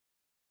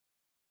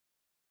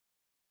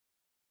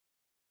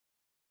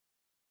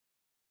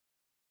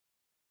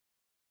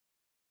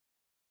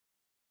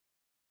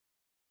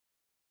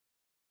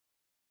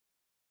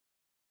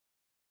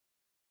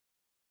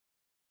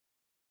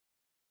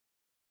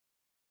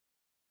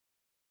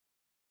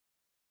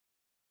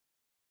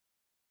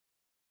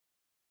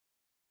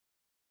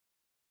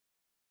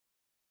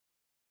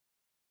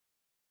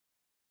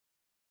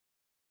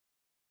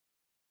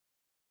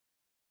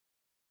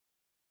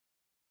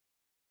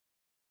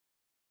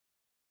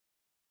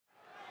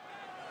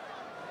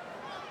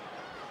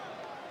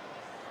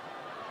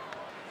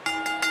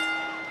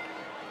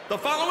The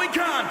following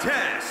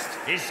contest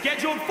is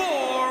scheduled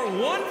for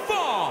one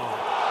fall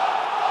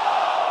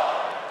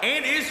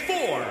and is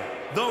for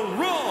the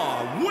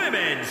Raw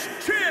Women's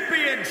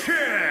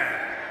Championship.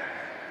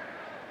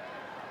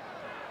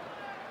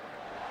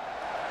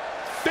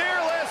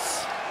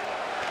 Fearless.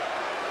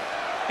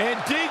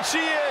 Indeed she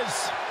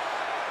is.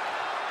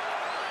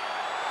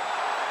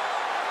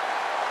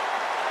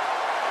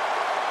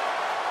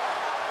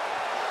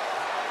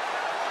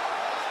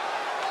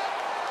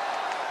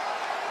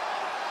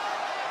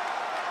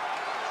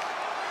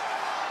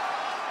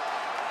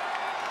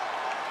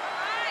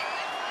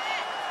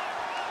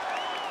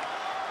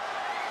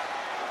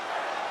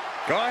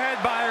 Go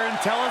ahead, Byron.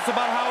 Tell us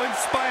about how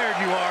inspired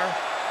you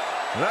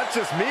are. Not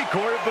just me,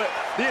 Corey, but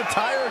the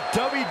entire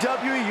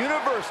WWE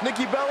Universe.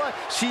 Nikki Bella,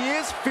 she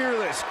is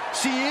fearless.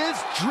 She is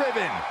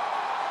driven.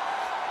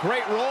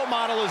 Great role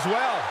model as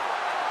well.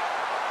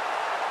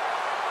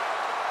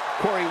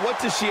 Corey, what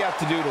does she have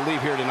to do to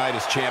leave here tonight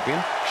as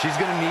champion? She's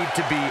going to need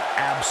to be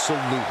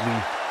absolutely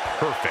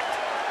perfect.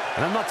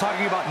 And I'm not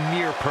talking about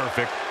near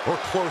perfect or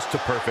close to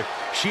perfect.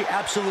 She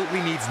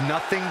absolutely needs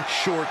nothing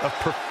short of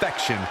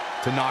perfection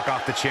to knock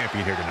off the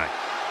champion here tonight.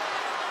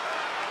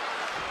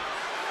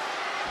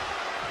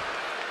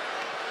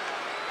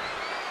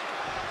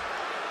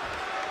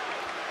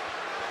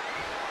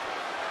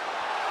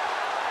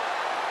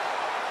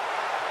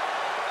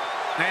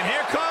 And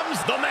here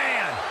comes the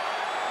man.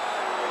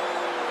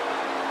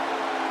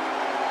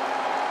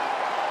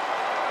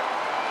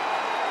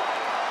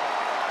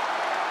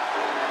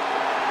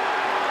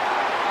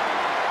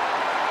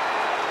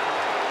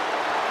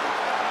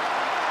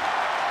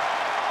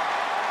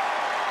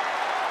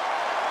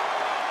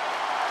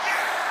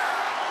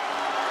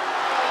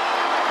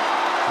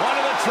 One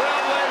of the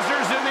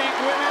trailblazers in the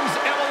women's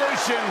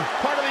evolution,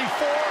 part of the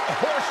 4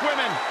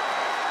 horsewomen.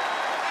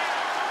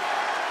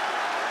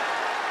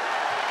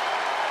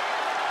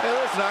 Hey,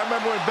 listen, I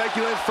remember when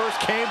Becky Lynch first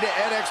came to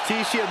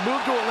NXT, she had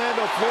moved to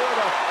Orlando,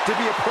 Florida to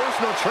be a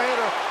personal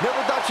trainer. Never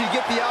thought she'd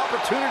get the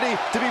opportunity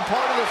to be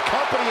part of this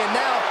company, and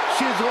now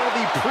she is one of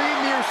the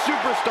premier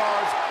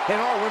superstars in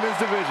our women's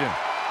division.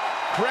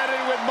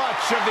 Credited with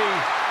much of the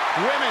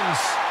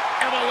women's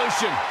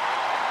evolution.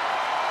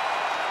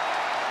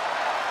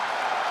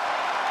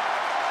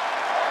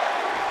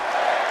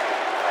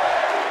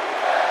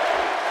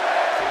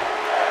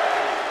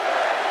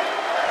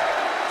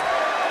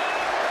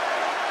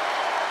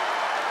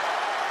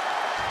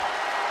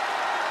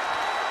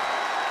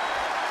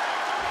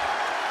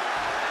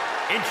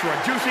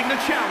 Introducing the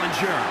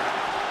challenger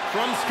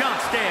from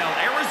Scottsdale,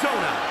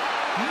 Arizona,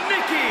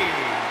 Nikki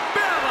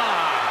Bella.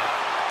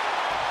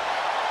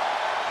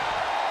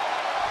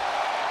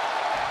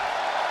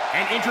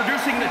 And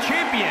introducing the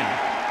champion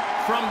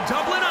from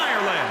Dublin,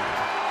 Ireland,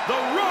 the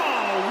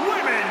Raw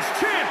Women's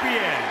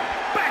Champion,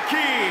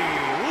 Becky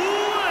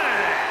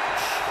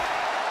Lynch.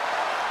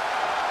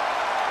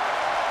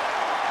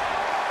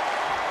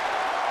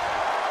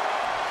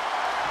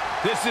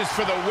 This is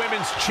for the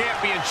Women's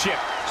Championship.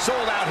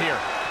 Sold out here.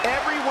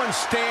 Everyone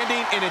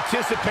standing in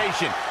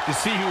anticipation to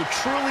see who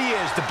truly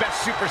is the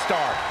best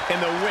superstar in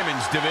the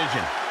women's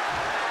division.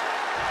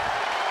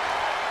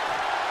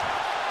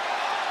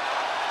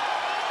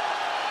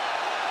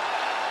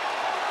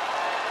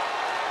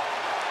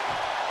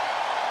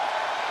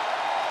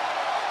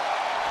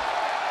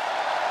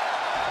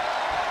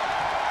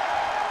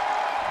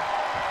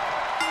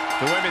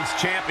 The women's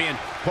champion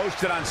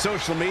posted on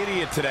social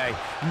media today,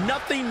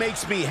 "Nothing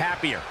makes me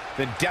happier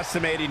than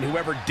decimating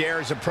whoever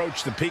dares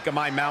approach the peak of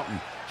my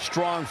mountain."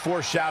 Strong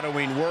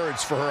foreshadowing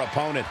words for her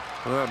opponent.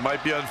 Well, it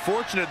might be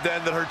unfortunate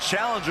then that her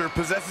challenger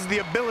possesses the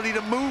ability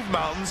to move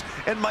mountains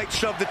and might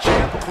shove the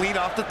champ clean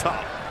off the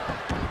top.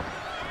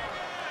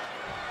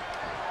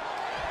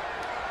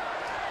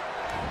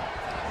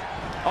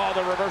 Oh,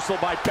 the reversal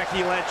by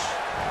Becky Lynch.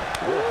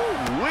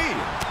 Ooh-wee.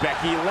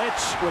 Becky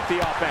Lynch with the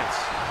offense.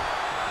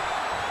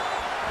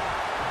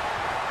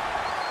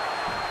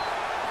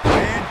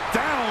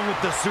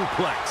 With the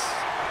suplex.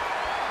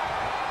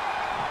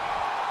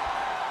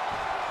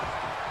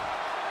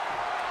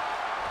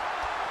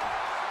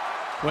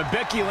 When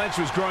Becky Lynch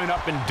was growing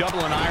up in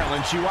Dublin,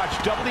 Ireland, she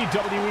watched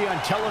WWE on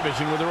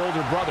television with her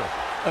older brother.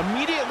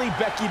 Immediately,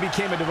 Becky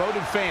became a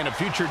devoted fan of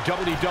future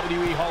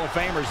WWE Hall of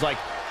Famers like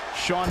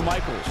Shawn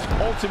Michaels,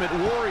 Ultimate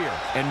Warrior,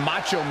 and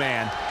Macho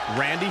Man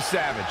Randy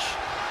Savage.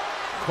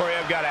 Corey,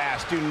 I've got to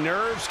ask, do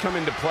nerves come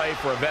into play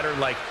for a veteran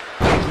like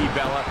Nikki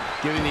Bella,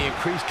 given the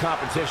increased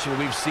competition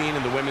we've seen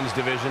in the women's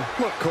division?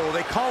 Look, Cole,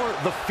 they call her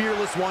the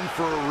fearless one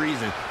for a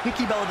reason.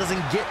 Nikki Bella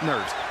doesn't get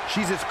nerves.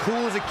 She's as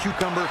cool as a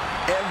cucumber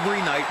every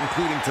night,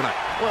 including tonight.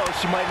 Well,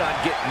 she might not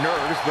get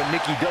nerves, but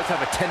Nikki does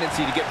have a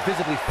tendency to get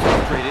visibly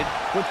frustrated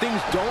when things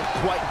don't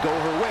quite go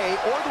her way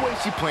or the way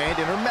she planned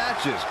in her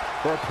matches.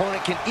 Her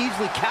opponent can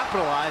easily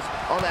capitalize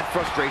on that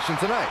frustration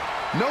tonight.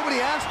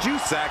 Nobody asked you,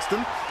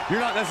 Saxton.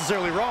 You're not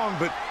necessarily wrong,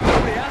 but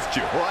nobody asked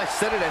you. Well, I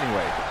said it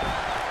anyway.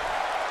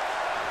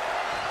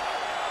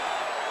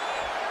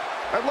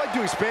 I'd like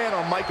to expand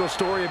on Michael's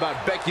story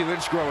about Becky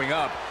Lynch growing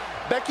up.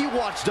 Becky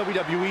watched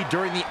WWE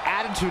during the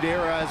Attitude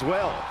Era as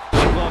well.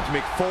 She loved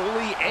Mick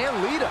Foley and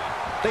Lita.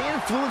 They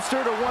influenced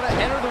her to want to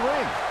enter the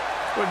ring.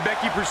 When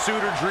Becky pursued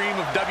her dream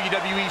of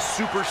WWE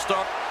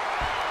superstar.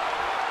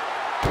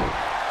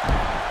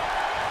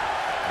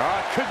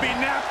 Could be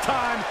nap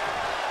time.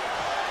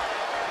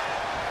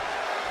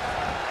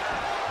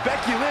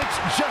 Becky Lynch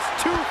just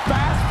too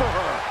fast for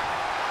her.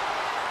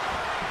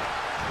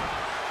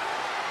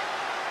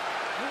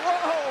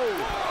 Whoa!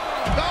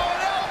 Oh, an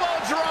elbow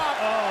drop!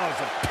 Oh,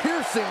 it's a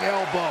piercing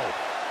elbow.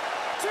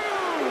 2,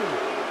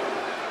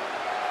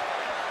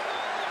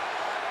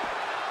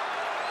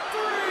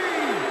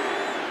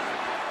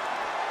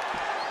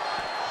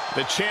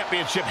 3. The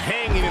championship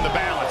hanging in the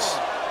balance.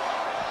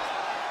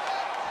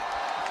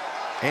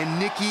 And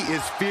Nikki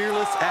is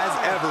fearless as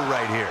ever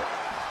right here.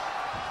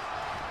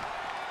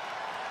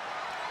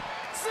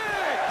 6.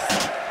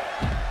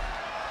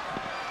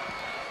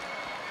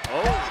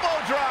 Elbow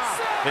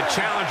drop! The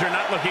challenger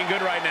not looking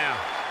good right now.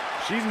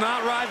 She's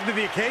not rising to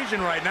the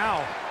occasion right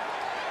now.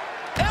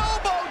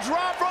 Elbow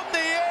drop from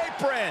the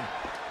apron.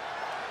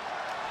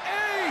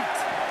 8.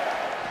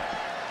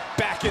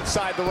 Back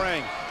inside the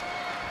ring.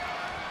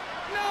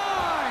 9.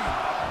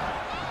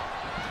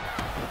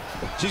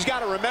 She's got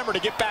to remember to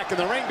get back in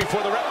the ring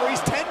before the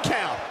referee's 10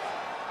 count.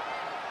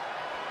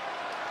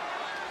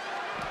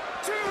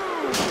 2.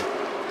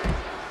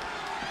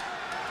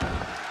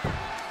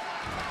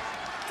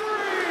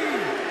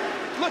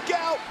 3. Look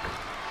out!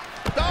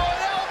 Oh,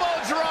 an elbow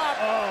drop!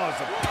 Oh,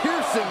 it's a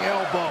piercing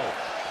elbow.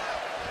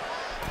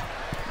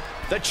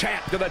 The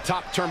champ to the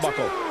top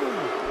turnbuckle.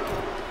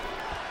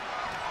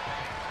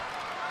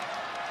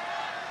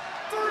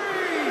 3.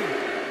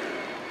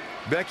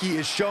 Becky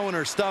is showing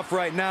her stuff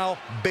right now,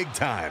 big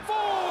time. 4.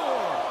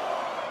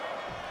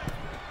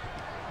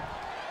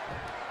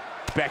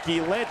 Becky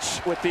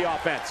Lynch with the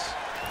offense.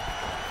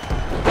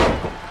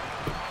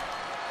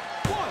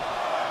 1,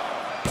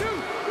 2,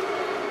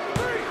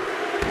 3.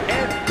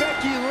 And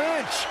Becky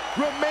Lynch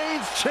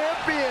remains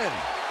champion.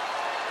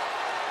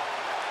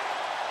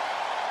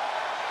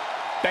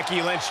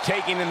 Becky Lynch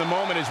taking in the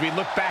moment as we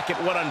look back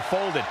at what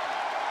unfolded.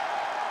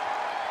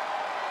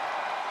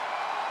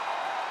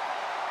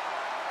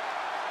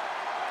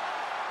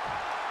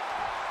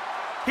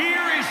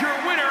 Here is your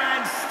winner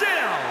and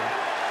still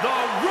the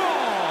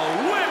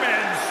Raw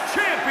Women's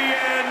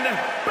Champion,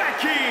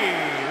 Becky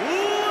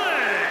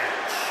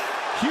Lynch.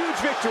 Huge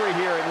victory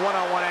here in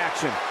one-on-one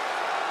action.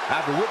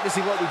 After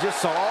witnessing what we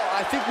just saw,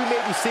 I think we may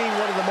be seeing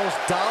one of the most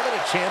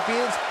dominant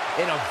champions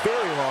in a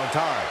very long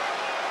time.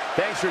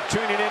 Thanks for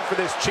tuning in for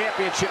this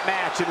championship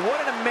match, and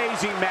what an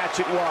amazing match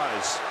it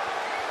was.